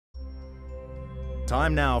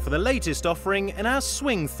Time now for the latest offering in our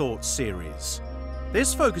Swing Thoughts series.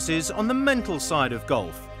 This focuses on the mental side of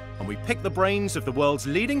golf, and we pick the brains of the world's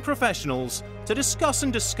leading professionals to discuss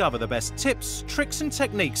and discover the best tips, tricks and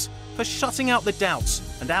techniques for shutting out the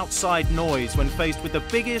doubts and outside noise when faced with the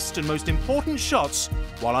biggest and most important shots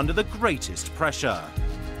while under the greatest pressure.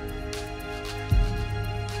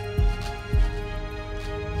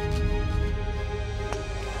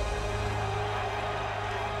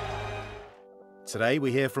 Today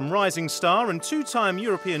we hear from rising star and two-time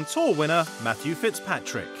European Tour winner Matthew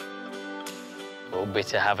Fitzpatrick. It will be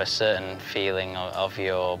to have a certain feeling of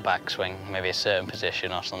your backswing, maybe a certain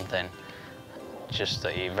position or something, just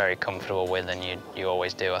that you're very comfortable with, and you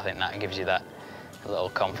always do. I think that gives you that little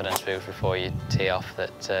confidence boost before you tee off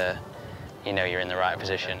that you know you're in the right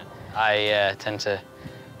position. I tend to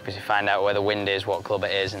find out where the wind is, what club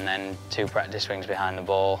it is, and then 2 practice swings behind the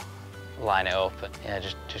ball, line it up, and yeah,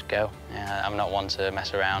 just go. Yeah, I'm not one to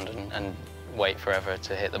mess around and wait forever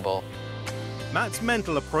to hit the ball. Matt's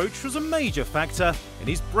mental approach was a major factor in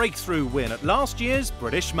his breakthrough win at last year's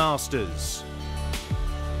British Masters.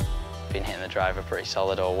 Been hitting the driver pretty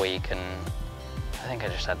solid all week, and I think I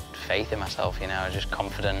just had faith in myself, you know. I was just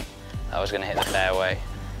confident that I was going to hit the fairway,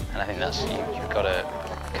 and I think that's, you've got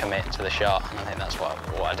to commit to the shot, and I think that's what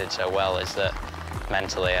I did so well, is that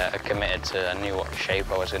mentally I committed to, I knew what shape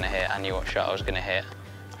I was going to hit, I knew what shot I was going to hit,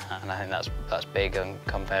 and I think that's big, and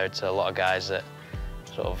compared to a lot of guys that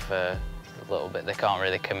sort of a little bit, they can't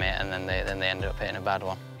really commit, and then they end up hitting a bad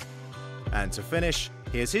one. And to finish,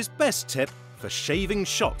 here's his best tip for shaving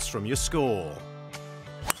shots from your score.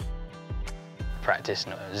 Practice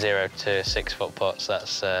 0 to 6 foot putts.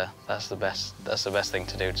 That's the best thing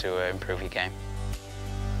to do to improve your game.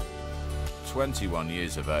 21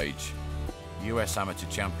 years of age, US amateur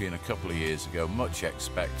champion a couple of years ago, much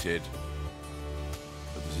expected.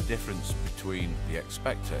 But there's a difference between the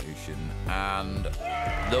expectation and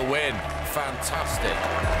the win. Fantastic.